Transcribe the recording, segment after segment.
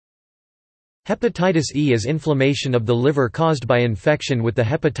Hepatitis E is inflammation of the liver caused by infection with the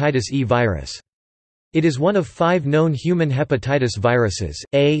hepatitis E virus. It is one of 5 known human hepatitis viruses.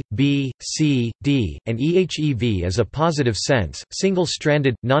 A, B, C, D, and EHEV is a positive sense,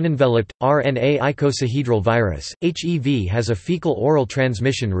 single-stranded, non-enveloped, RNA icosahedral virus. HEV has a fecal-oral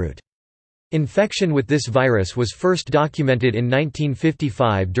transmission route. Infection with this virus was first documented in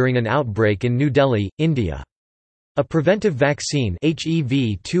 1955 during an outbreak in New Delhi, India. A preventive vaccine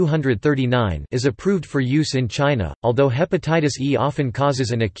HEV-239 is approved for use in China. Although hepatitis E often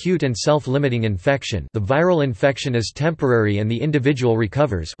causes an acute and self-limiting infection, the viral infection is temporary and the individual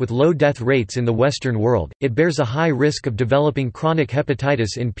recovers with low death rates in the Western world. It bears a high risk of developing chronic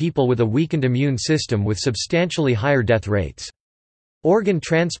hepatitis in people with a weakened immune system with substantially higher death rates. Organ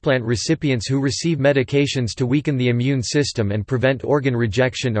transplant recipients who receive medications to weaken the immune system and prevent organ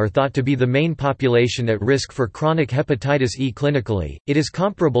rejection are thought to be the main population at risk for chronic hepatitis E. Clinically, it is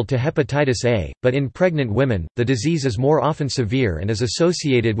comparable to hepatitis A, but in pregnant women, the disease is more often severe and is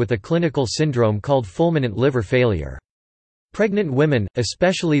associated with a clinical syndrome called fulminant liver failure. Pregnant women,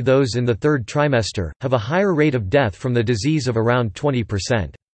 especially those in the 3rd trimester, have a higher rate of death from the disease of around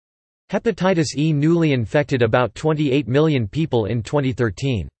 20%. Hepatitis E newly infected about 28 million people in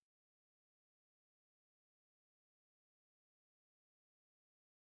 2013.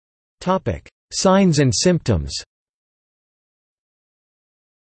 Signs and symptoms.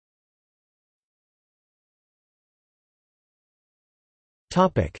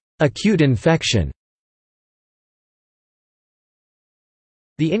 Acute infection.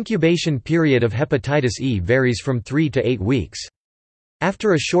 The incubation period of hepatitis E varies from 3 to 8 weeks.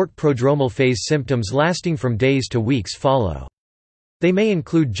 After a short prodromal phase, symptoms lasting from days to weeks follow. They may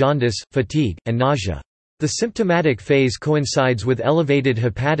include jaundice, fatigue, and nausea. The symptomatic phase coincides with elevated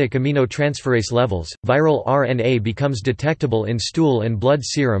hepatic aminotransferase levels. Viral RNA becomes detectable in stool and blood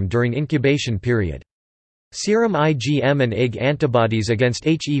serum during incubation period. Serum IgM and IgG antibodies against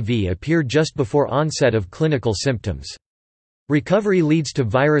HEV appear just before onset of clinical symptoms. Recovery leads to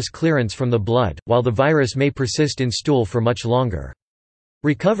virus clearance from the blood, while the virus may persist in stool for much longer.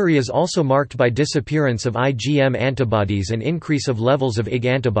 Recovery is also marked by disappearance of IgM antibodies and increase of levels of IgG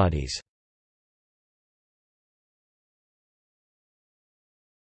antibodies.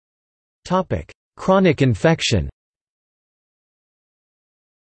 Chronic infection.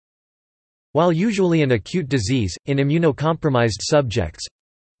 While usually an acute disease, in immunocompromised subjects,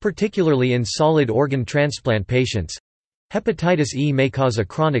 particularly in solid organ transplant patients, hepatitis E may cause a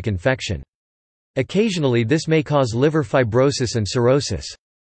chronic infection. Occasionally this may cause liver fibrosis and cirrhosis.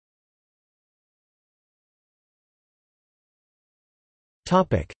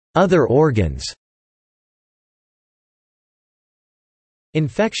 Other organs.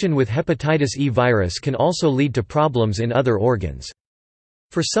 Infection with hepatitis E virus can also lead to problems in other organs.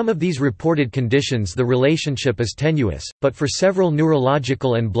 For some of these reported conditions the relationship is tenuous, but for several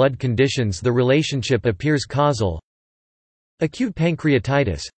neurological and blood conditions the relationship appears causal. Acute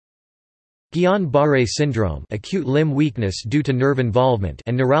pancreatitis, Guillain-Barré syndrome, acute limb weakness due to nerve involvement,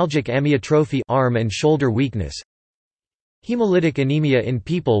 and neuralgic amyotrophy, arm and shoulder weakness. Hemolytic anemia in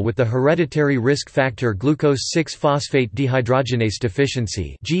people with the hereditary risk factor glucose 6-phosphate dehydrogenase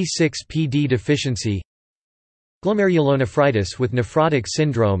deficiency (G6PD deficiency). Glomerulonephritis with nephrotic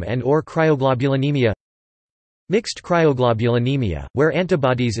syndrome and/or cryoglobulinemia. Mixed cryoglobulinemia, where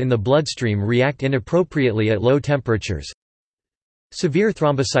antibodies in the bloodstream react inappropriately at low temperatures. Severe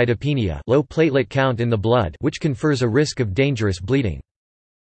thrombocytopenia, low platelet count in the blood, which confers a risk of dangerous bleeding.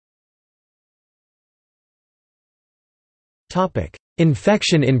 Topic: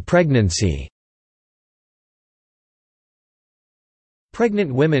 Infection in pregnancy.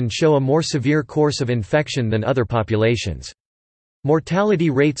 Pregnant women show a more severe course of infection than other populations. Mortality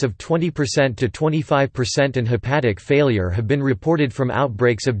rates of 20% to 25% and hepatic failure have been reported from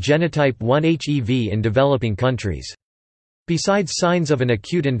outbreaks of genotype 1 HEV in developing countries. Besides signs of an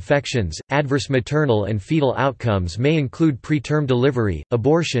acute infections, adverse maternal and fetal outcomes may include preterm delivery,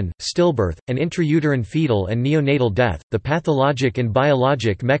 abortion, stillbirth, and intrauterine fetal and neonatal death. The pathologic and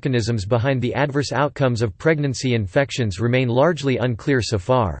biologic mechanisms behind the adverse outcomes of pregnancy infections remain largely unclear so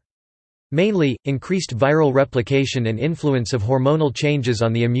far. Mainly, increased viral replication and influence of hormonal changes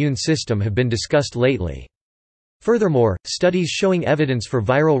on the immune system have been discussed lately. Furthermore, studies showing evidence for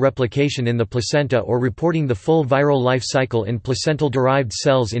viral replication in the placenta or reporting the full viral life cycle in placental-derived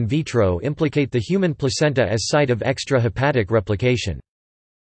cells in vitro implicate the human placenta as site of extrahepatic replication.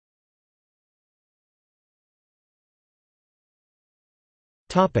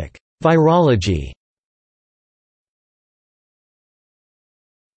 Virology.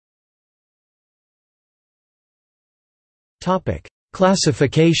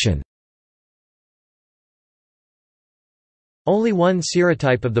 Classification. Only one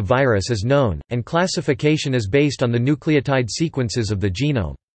serotype of the virus is known, and classification is based on the nucleotide sequences of the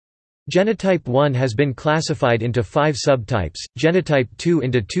genome. Genotype 1 has been classified into 5 subtypes, genotype 2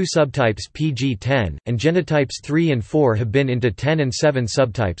 into 2 subtypes PG10, and genotypes 3 and 4 have been into 10 and 7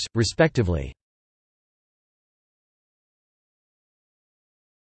 subtypes, respectively.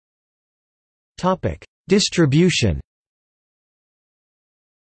 Distribution.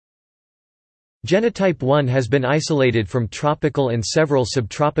 Genotype 1 has been isolated from tropical and several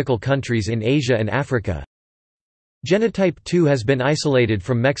subtropical countries in Asia and Africa. Genotype 2 has been isolated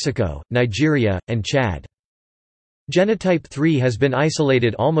from Mexico, Nigeria, and Chad. Genotype 3 has been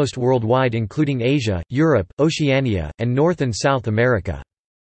isolated almost worldwide including Asia, Europe, Oceania, and North and South America.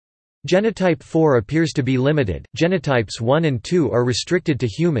 Genotype 4 appears to be limited. Genotypes 1 and 2 are restricted to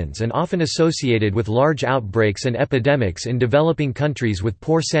humans and often associated with large outbreaks and epidemics in developing countries with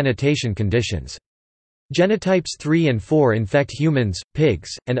poor sanitation conditions. Genotypes 3 and 4 infect humans, pigs,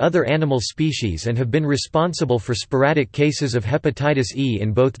 and other animal species and have been responsible for sporadic cases of hepatitis E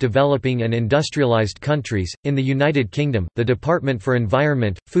in both developing and industrialized countries. In the United Kingdom, the Department for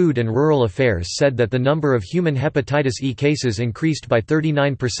Environment, Food and Rural Affairs said that the number of human hepatitis E cases increased by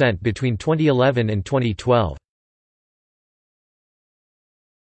 39% between 2011 and 2012.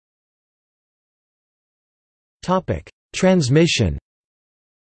 Topic: Transmission.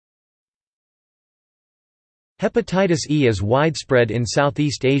 Hepatitis E is widespread in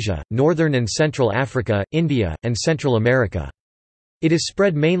Southeast Asia, northern and central Africa, India, and Central America. It is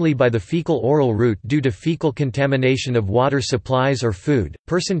spread mainly by the fecal-oral route due to fecal contamination of water supplies or food.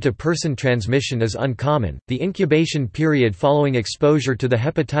 Person-to-person transmission is uncommon. The incubation period following exposure to the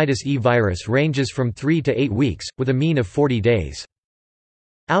hepatitis E virus ranges from 3 to 8 weeks, with a mean of 40 days.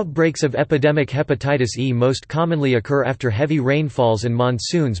 Outbreaks of epidemic hepatitis E most commonly occur after heavy rainfalls and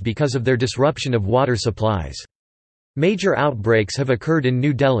monsoons because of their disruption of water supplies. Major outbreaks have occurred in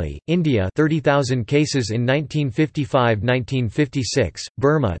New Delhi, India 30,000 cases in 1955–1956,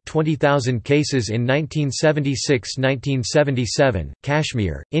 Burma 20,000 cases in 1976–1977,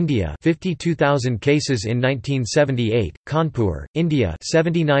 Kashmir, India 52,000 cases in 1978, Kanpur, India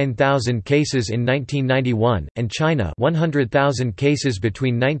 79,000 cases in 1991, and China 100,000 cases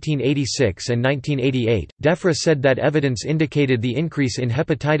between 1986 and 1988. DEFRA said that evidence indicated the increase in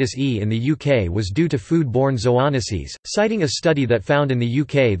hepatitis E in the UK was due to food-borne zoonoses, citing a study that found in the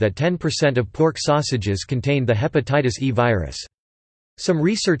UK that 10% of pork sausages contained the hepatitis E virus. Some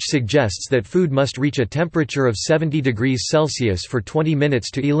research suggests that food must reach a temperature of 70 degrees Celsius for 20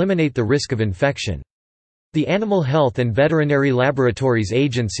 minutes to eliminate the risk of infection. The Animal Health and Veterinary Laboratories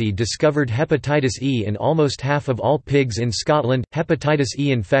Agency discovered hepatitis E in almost half of all pigs in Scotland. Hepatitis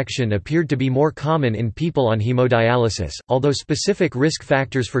E infection appeared to be more common in people on hemodialysis, although specific risk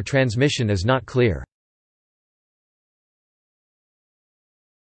factors for transmission is not clear.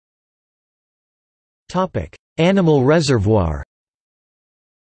 Animal reservoir.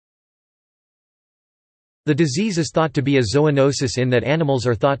 The disease is thought to be a zoonosis in that animals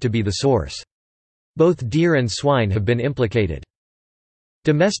are thought to be the source. Both deer and swine have been implicated.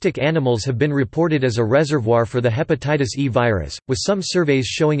 Domestic animals have been reported as a reservoir for the hepatitis E virus, with some surveys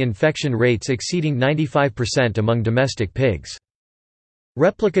showing infection rates exceeding 95% among domestic pigs.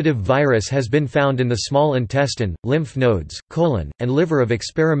 Replicative virus has been found in the small intestine, lymph nodes, colon, and liver of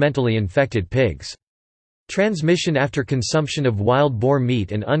experimentally infected pigs. Transmission after consumption of wild boar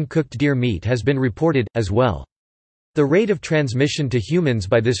meat and uncooked deer meat has been reported, as well. The rate of transmission to humans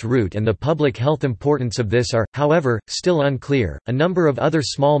by this route and the public health importance of this are, however, still unclear. A number of other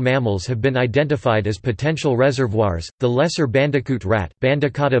small mammals have been identified as potential reservoirs: the lesser bandicoot rat,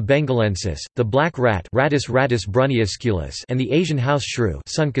 Bandicata bengalensis, the black rat, Rattus brunniusculus, and the Asian house shrew,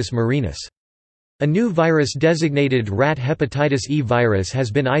 Suncus marinus. A new virus-designated rat hepatitis E virus has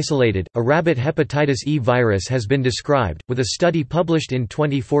been isolated. A rabbit hepatitis E virus has been described, with a study published in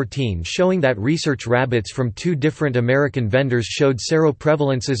 2014 showing that research rabbits from 2 different American vendors showed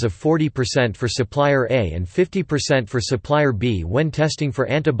seroprevalences of 40% for supplier A and 50% for supplier B when testing for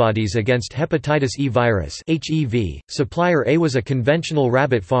antibodies against hepatitis E virus (HEV). Supplier A was a conventional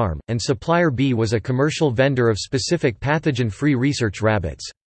rabbit farm, and supplier B was a commercial vendor of specific pathogen-free research rabbits.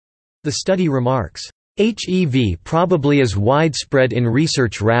 The study remarks, "HEV probably is widespread in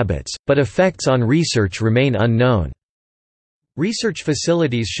research rabbits, but effects on research remain unknown." Research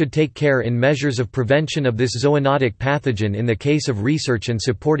facilities should take care in measures of prevention of this zoonotic pathogen. In the case of research and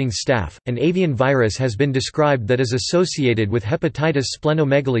supporting staff, an avian virus has been described that is associated with hepatitis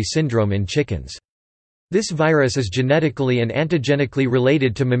splenomegaly syndrome in chickens. This virus is genetically and antigenically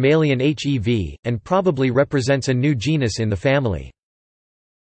related to mammalian HEV, and probably represents a new genus in the family.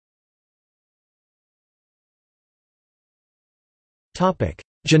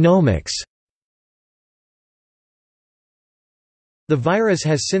 Genomics. The virus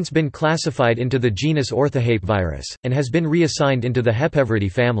has since been classified into the genus Orthohepvirus, and has been reassigned into the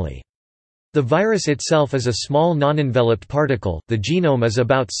Hepaviridae family. The virus itself is a small non-enveloped particle. The genome is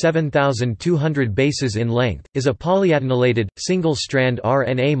about 7,200 bases in length, is a polyadenylated, single-strand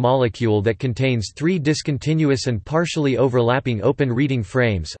RNA molecule that contains 3 discontinuous and partially overlapping open reading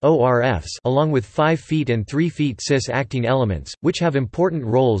frames (ORFs), along with 5' and 3' cis-acting elements, which have important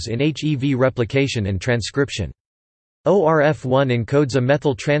roles in HEV replication and transcription. ORF1 encodes a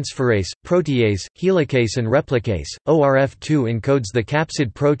methyltransferase, protease, helicase and replicase, ORF2 encodes the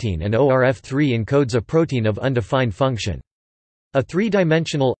capsid protein and ORF3 encodes a protein of undefined function. A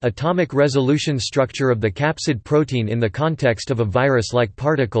three-dimensional, atomic resolution structure of the capsid protein in the context of a virus-like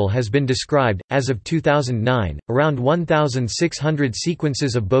particle has been described. As of 2009, around 1,600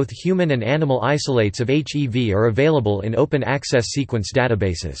 sequences of both human and animal isolates of HEV are available in open-access sequence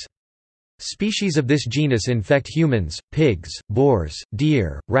databases. Species of this genus infect humans, pigs, boars,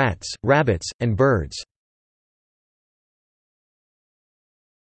 deer, rats, rabbits, and birds.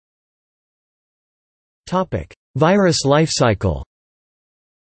 Virus lifecycle.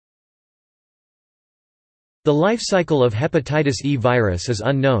 The lifecycle of hepatitis E virus is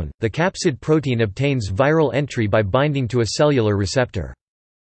unknown. The capsid protein obtains viral entry by binding to a cellular receptor.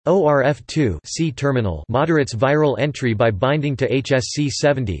 ORF2 C-terminal moderates viral entry by binding to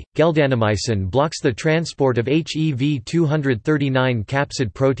HSC70. Geldanomycin blocks the transport of HEV239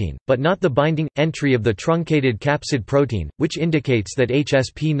 capsid protein, but not the binding entry of the truncated capsid protein, which indicates that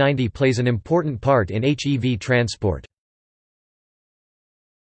HSP90 plays an important part in HEV transport.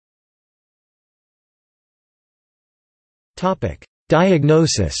 Topic: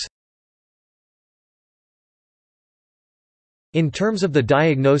 Diagnosis. In terms of the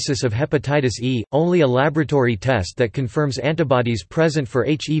diagnosis of hepatitis E, only a laboratory test that confirms antibodies present for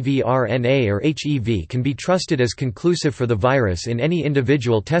HEV RNA or HEV can be trusted as conclusive for the virus in any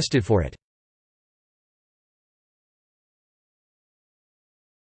individual tested for it.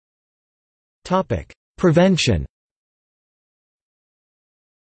 Prevention.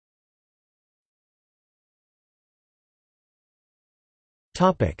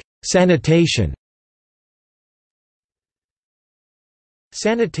 Sanitation.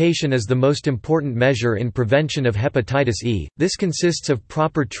 Sanitation is the most important measure in prevention of hepatitis E. This consists of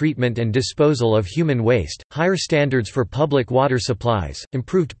proper treatment and disposal of human waste, higher standards for public water supplies,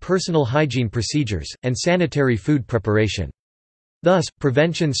 improved personal hygiene procedures, and sanitary food preparation. Thus,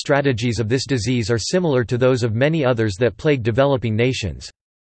 prevention strategies of this disease are similar to those of many others that plague developing nations.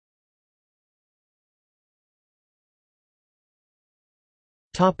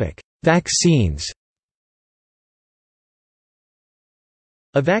 Vaccines.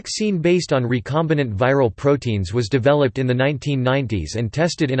 A vaccine based on recombinant viral proteins was developed in the 1990s and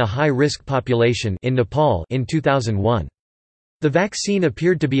tested in a high-risk population in Nepal in 2001. The vaccine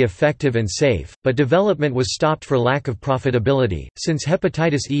appeared to be effective and safe, but development was stopped for lack of profitability, since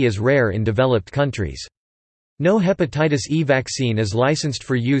hepatitis E is rare in developed countries. No hepatitis E vaccine is licensed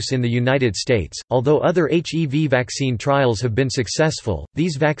for use in the United States. Although other HEV vaccine trials have been successful,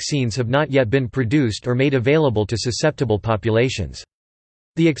 these vaccines have not yet been produced or made available to susceptible populations.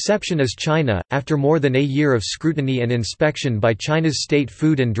 The exception is China. After more than a year of scrutiny and inspection by China's State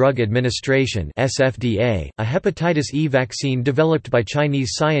Food and Drug Administration (SFDA), a hepatitis E vaccine developed by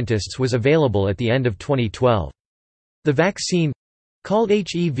Chinese scientists was available at the end of 2012. The vaccine, called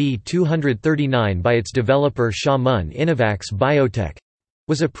HEV239 by its developer Xiamen Innovax Biotech,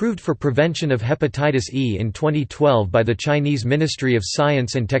 was approved for prevention of hepatitis E in 2012 by the Chinese Ministry of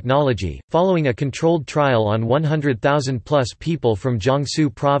Science and Technology, following a controlled trial on 100,000-plus people from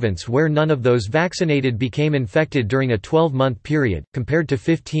Jiangsu province where none of those vaccinated became infected during a 12-month period, compared to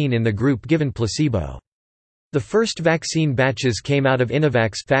 15 in the group given placebo. The first vaccine batches came out of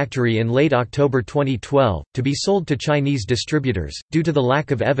Innovax factory in late October 2012, to be sold to Chinese distributors. Due to the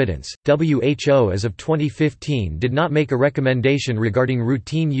lack of evidence, WHO as of 2015 did not make a recommendation regarding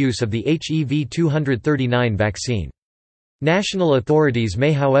routine use of the HEV239 vaccine. National authorities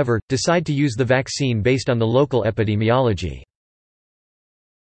may, however, decide to use the vaccine based on the local epidemiology.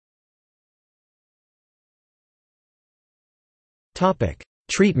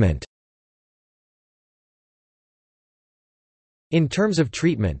 Treatment. In terms of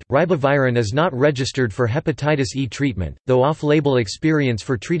treatment, ribavirin is not registered for hepatitis E treatment, though off-label experience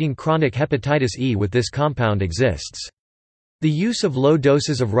for treating chronic hepatitis E with this compound exists. The use of low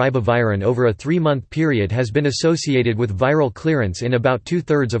doses of ribavirin over a 3-month period has been associated with viral clearance in about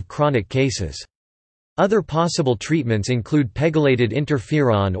 2/3 of chronic cases. Other possible treatments include pegylated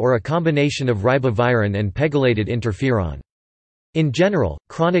interferon or a combination of ribavirin and pegylated interferon. In general,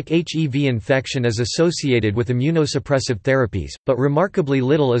 chronic HEV infection is associated with immunosuppressive therapies, but remarkably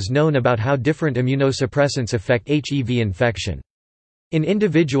little is known about how different immunosuppressants affect HEV infection. In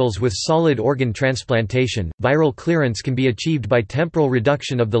individuals with solid organ transplantation, viral clearance can be achieved by temporal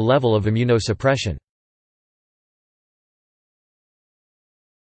reduction of the level of immunosuppression.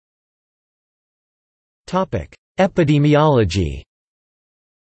 Epidemiology.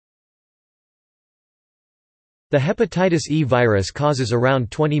 The hepatitis E virus causes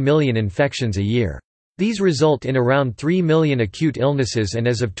around 20 million infections a year. These result in around 3 million acute illnesses and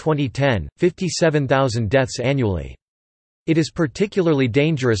as of 2010, 57,000 deaths annually. It is particularly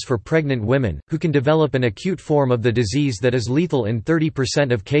dangerous for pregnant women, who can develop an acute form of the disease that is lethal in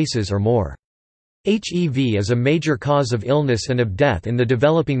 30% of cases or more. HEV is a major cause of illness and of death in the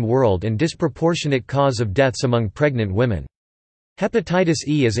developing world and disproportionate cause of deaths among pregnant women. Hepatitis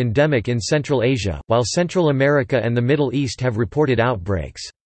E is endemic in Central Asia, while Central America and the Middle East have reported outbreaks.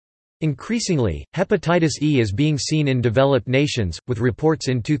 Increasingly, hepatitis E is being seen in developed nations, with reports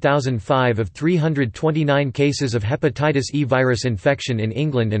in 2005 of 329 cases of hepatitis E virus infection in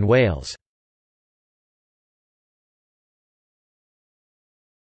England and Wales.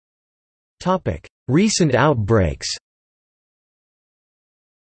 Recent outbreaks.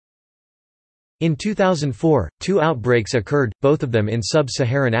 In 2004, 2 outbreaks occurred, both of them in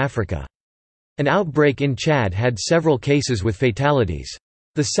sub-Saharan Africa. An outbreak in Chad had several cases with fatalities.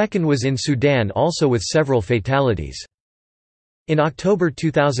 The second was in Sudan, also with several fatalities. In October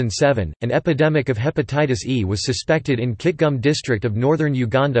 2007, an epidemic of hepatitis E was suspected in Kitgum district of northern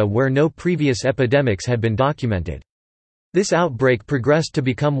Uganda where no previous epidemics had been documented. This outbreak progressed to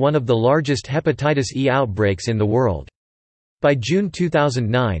become one of the largest hepatitis E outbreaks in the world. By June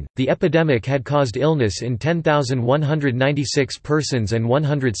 2009, the epidemic had caused illness in 10,196 persons and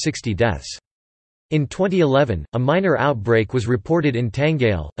 160 deaths. In 2011, a minor outbreak was reported in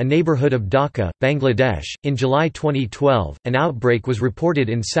Tangail, a neighborhood of Dhaka, Bangladesh. In July 2012, an outbreak was reported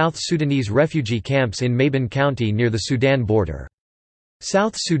in South Sudanese refugee camps in Mabon County near the Sudan border.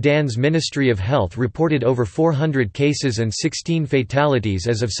 South Sudan's Ministry of Health reported over 400 cases and 16 fatalities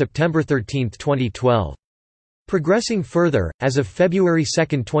as of September 13, 2012. Progressing further, as of February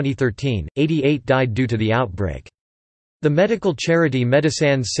 2, 2013, 88 died due to the outbreak. The medical charity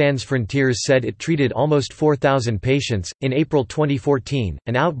Médecins Sans Frontières said it treated almost 4,000 patients. In April 2014,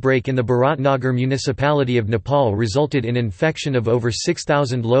 an outbreak in the Bharatnagar municipality of Nepal resulted in infection of over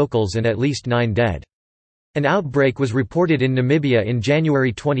 6,000 locals and at least 9 dead. An outbreak was reported in Namibia in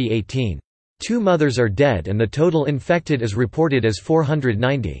January 2018. 2 mothers are dead and the total infected is reported as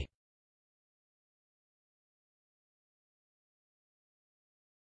 490.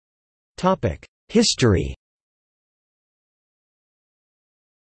 History.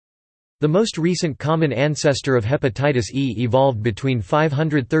 The most recent common ancestor of hepatitis E evolved between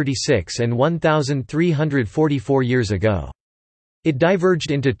 536 and 1344 years ago. It diverged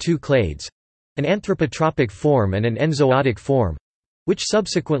into 2 clades, an anthropotropic form and an enzootic form, which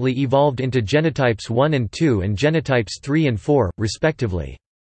subsequently evolved into genotypes 1 and 2 and genotypes 3 and 4, respectively.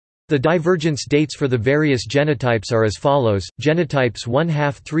 The divergence dates for the various genotypes are as follows: genotypes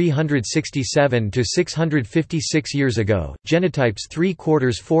 1/2 367 to 656 years ago, genotypes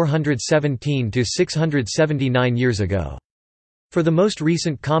 3/4 417 to 679 years ago. For the most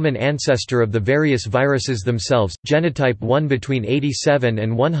recent common ancestor of the various viruses themselves, genotype 1 between 87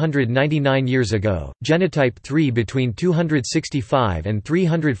 and 199 years ago, genotype 3 between 265 and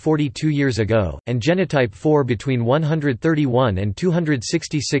 342 years ago, and genotype 4 between 131 and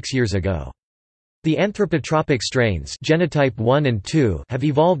 266 years ago. The anthropotropic strains genotype 1 and 2 have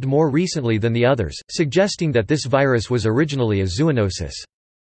evolved more recently than the others, suggesting that this virus was originally a zoonosis.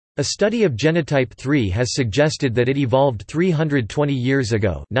 A study of genotype 3 has suggested that it evolved 320 years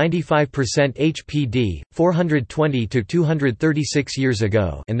ago, 95% HPD, 420 to 236 years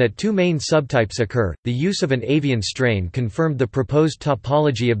ago, and that 2 main subtypes occur. The use of an avian strain confirmed the proposed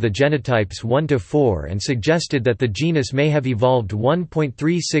topology of the genotypes 1 to 4 and suggested that the genus may have evolved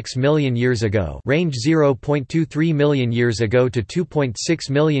 1.36 million years ago, range 0.23 million years ago to 2.6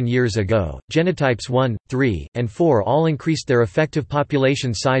 million years ago. Genotypes 1, 3, and 4 all increased their effective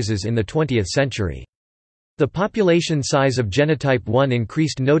population sizes in the 20th century. The population size of genotype 1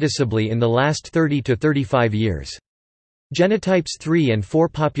 increased noticeably in the last 30 to 35 years. Genotypes 3 and 4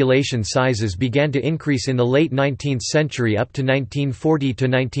 population sizes began to increase in the late 19th century up to 1940 to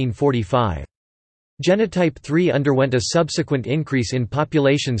 1945. Genotype 3 underwent a subsequent increase in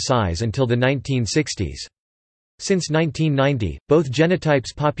population size until the 1960s. Since 1990, both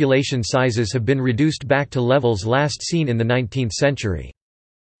genotypes' population sizes have been reduced back to levels last seen in the 19th century.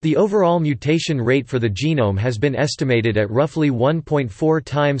 The overall mutation rate for the genome has been estimated at roughly 1.4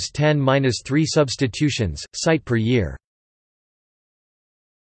 times 10⁻³ substitutions, site per year.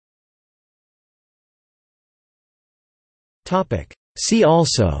 See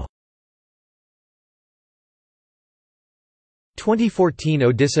also 2014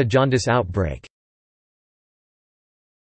 Odisha jaundice outbreak.